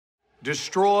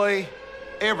Destroy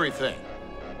everything.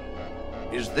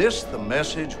 Is this the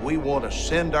message we want to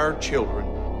send our children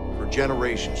for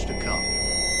generations to come?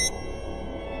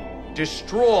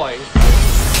 Destroy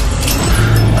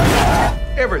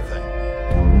everything.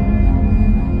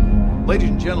 Ladies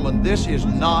and gentlemen, this is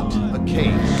not a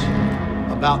case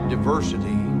about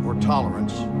diversity or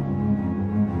tolerance.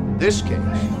 This case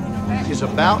is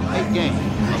about a gang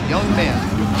of young men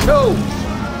who chose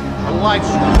a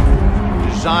lifestyle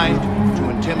designed to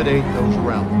intimidate those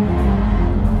around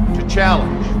them, to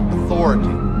challenge authority,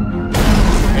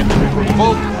 and to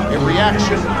provoke a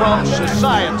reaction from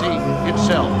society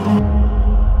itself.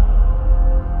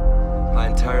 My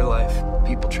entire life,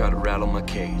 people try to rattle my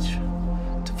cage,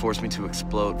 to force me to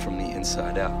explode from the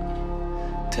inside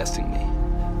out, testing me,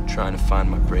 trying to find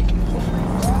my breaking point.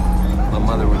 My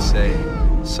mother would say,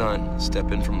 "Son,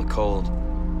 step in from the cold,"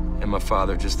 and my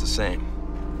father just the same.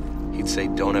 He'd say,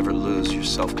 "Don't ever lose your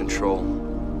self-control."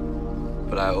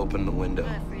 But I opened the window.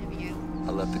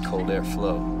 I let the cold air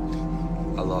flow.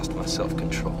 I lost my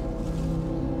self-control.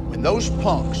 When those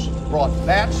punks brought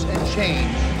bats and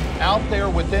chains out there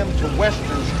with them to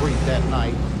Western Street that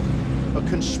night, a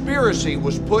conspiracy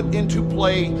was put into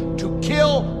play to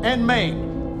kill and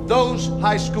maim those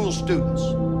high school students.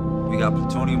 We got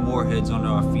plutonium warheads under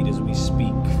our feet as we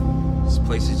speak. This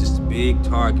place is just a big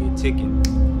target, ticking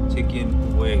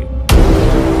away.